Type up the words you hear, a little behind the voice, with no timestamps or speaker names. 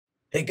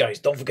Hey guys,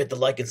 don't forget to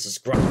like and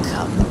subscribe.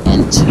 Come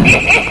into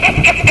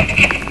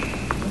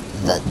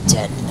the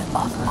Den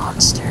of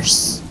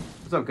Monsters.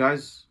 What's up,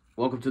 guys?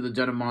 Welcome to the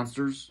Den of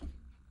Monsters.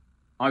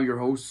 I'm your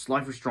host,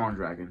 Slifer Strong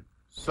Dragon.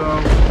 So,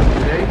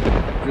 today,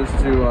 just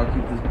to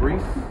keep this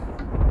brief,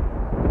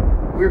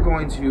 we're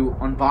going to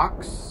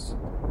unbox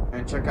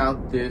and check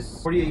out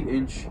this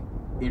 48-inch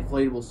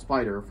inflatable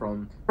spider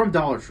from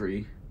Dollar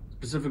Tree,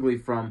 specifically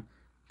from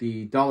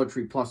the Dollar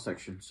Tree Plus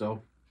section.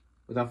 So,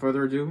 without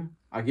further ado,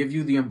 I give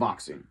you the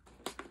unboxing.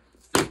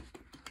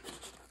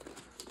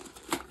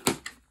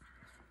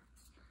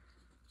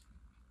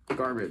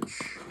 Garbage.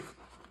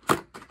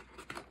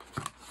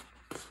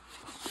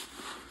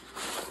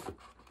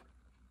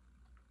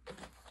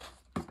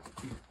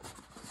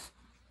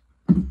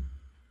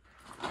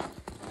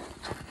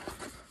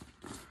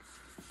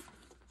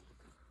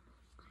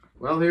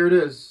 Well, here it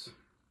is.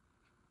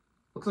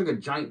 Looks like a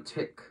giant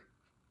tick.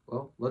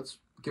 Well, let's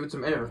give it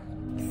some air.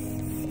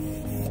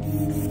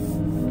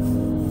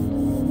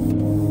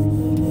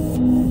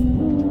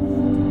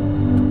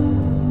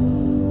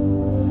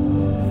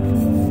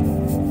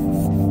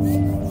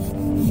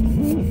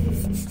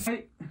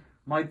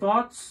 My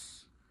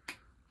thoughts?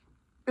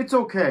 It's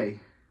okay.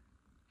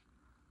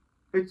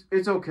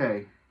 It's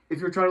okay. If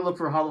you're trying to look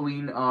for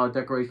Halloween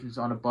decorations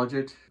on a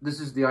budget, this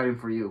is the item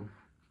for you.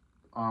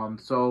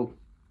 So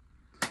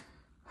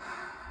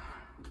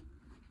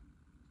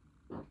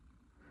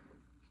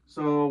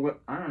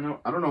I don't know.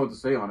 I don't know what to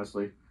say,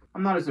 honestly.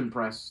 I'm not as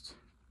impressed.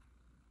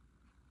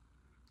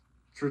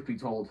 Truth be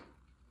told.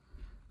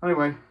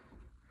 Anyway,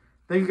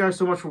 thank you guys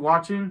so much for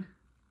watching.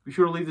 Be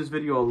sure to leave this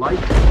video a like,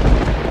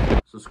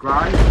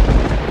 subscribe,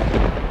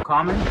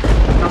 comment,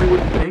 tell me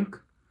what you think.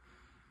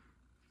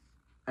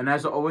 And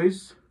as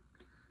always,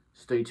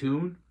 stay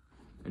tuned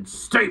and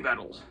stay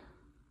metal.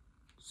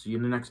 See you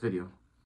in the next video.